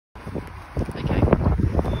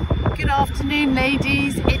afternoon,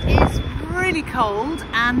 ladies. It is really cold,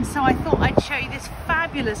 and so I thought I'd show you this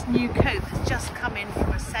fabulous new coat that's just come in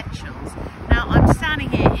from Essentials. Now I'm standing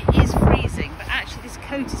here, it is freezing, but actually this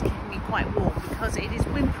coat is keeping me quite warm because it is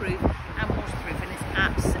windproof and waterproof, and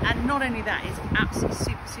and not only that, it's absolutely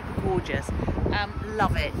super gorgeous.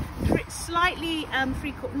 Love it. Slightly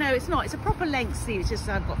no, it's not. It's a proper length sleeve. It's just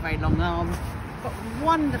I've got very long arms. Got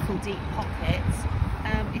wonderful deep pockets.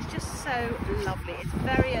 It's just so lovely. It's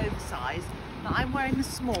very oversized. Now I'm wearing the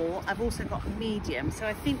small. I've also got a medium, so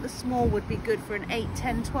I think the small would be good for an 8,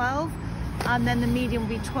 10, 12, and then the medium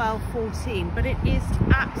will be 12, 14. But it is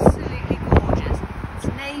absolutely gorgeous. It's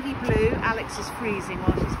navy blue. Alex is freezing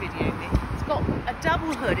while she's videoing me. It's got a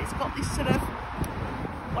double hood. It's got this sort of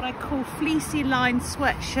what I call fleecy lined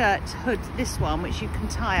sweatshirt hood, this one, which you can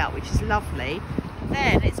tie up, which is lovely.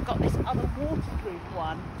 Then it's got this other waterproof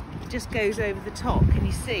one that just goes over the top, can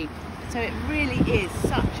you see? So it really is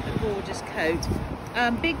such a gorgeous coat.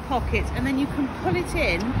 Big pockets, and then you can pull it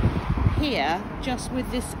in here just with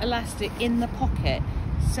this elastic in the pocket.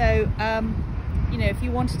 So you know, if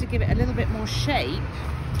you wanted to give it a little bit more shape,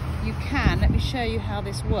 you can. Let me show you how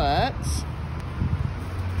this works.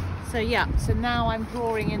 So yeah, so now I'm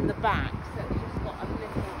drawing in the back, so it's just got a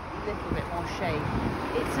little bit more shape.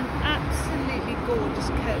 It's an absolutely gorgeous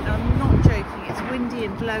coat. Now, I'm not joking, it's windy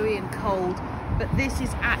and blowy and cold, but this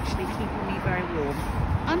is actually keeping me very warm.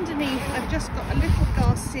 Underneath, I've just got a little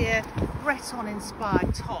Garcia Breton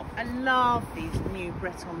inspired top. I love these new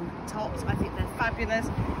Breton tops. I think they're fabulous.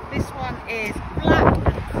 This one is black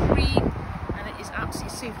and cream, and it is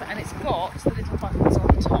absolutely super, and it's got the little buttons on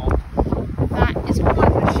the top. That is what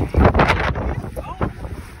I'm going to show you.